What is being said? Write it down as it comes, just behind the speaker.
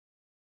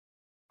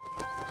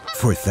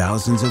For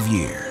thousands of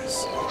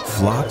years,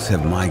 flocks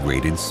have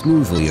migrated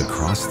smoothly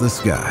across the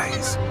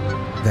skies.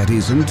 That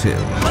is until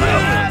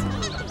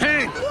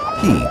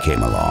he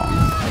came along.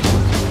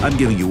 I'm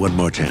giving you one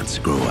more chance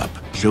to grow up.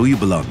 Show you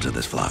belong to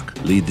this flock.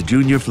 Lead the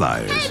junior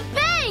flyers.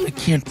 Hey, I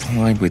can't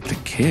fly with the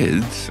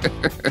kids.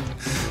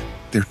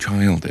 They're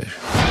childish.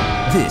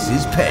 This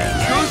is Peng.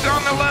 Who's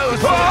on the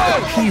loose?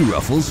 Oh! He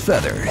ruffles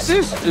feathers.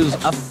 This is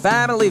a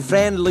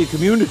family-friendly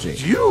community.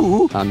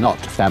 You? Are not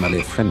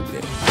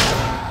family-friendly.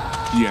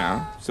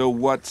 Yeah, so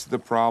what's the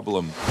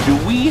problem? Do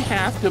we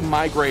have to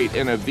migrate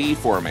in a V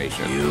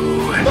formation?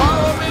 You.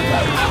 Follow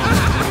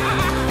me!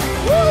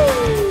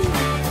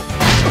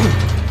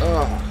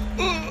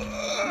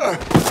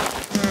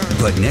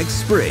 But next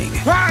spring,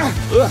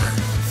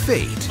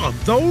 fate Are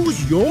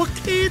those your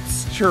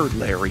kids? Sure,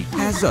 Larry.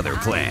 has other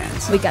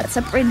plans. we got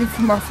separated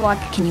from our flock.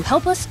 Can you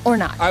help us or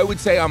not? I would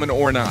say I'm an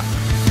or not.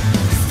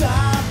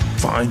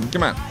 Fine.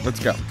 Come on, let's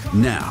go.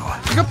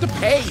 Now, Pick up the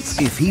pace.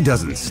 if he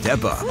doesn't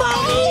step up,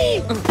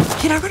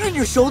 Can I run on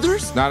your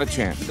shoulders? Not a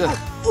chance.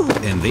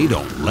 and they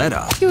don't let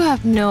up, You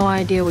have no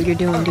idea what you're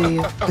doing, do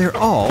you? they're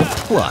all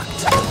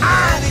plucked.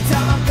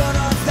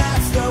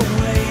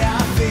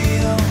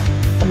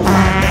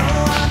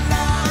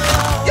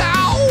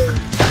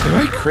 Am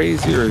I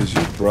crazy or is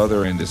your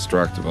brother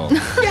indestructible?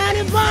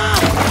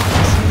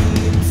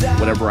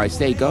 Whatever I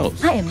say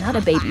goes. I am not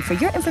a baby. For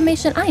your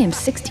information, I am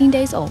 16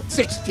 days old.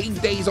 16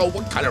 days old?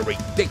 What kind of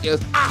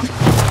ridiculous? Ow!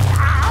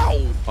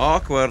 Ow!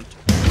 Awkward.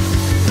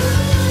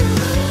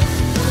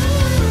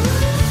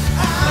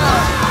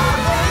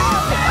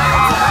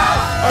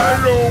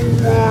 I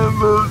don't want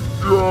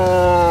to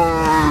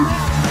die.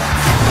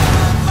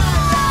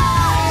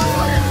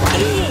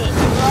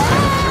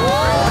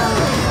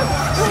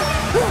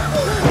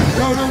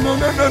 No, no, no,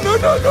 no, no, no,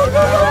 no, no,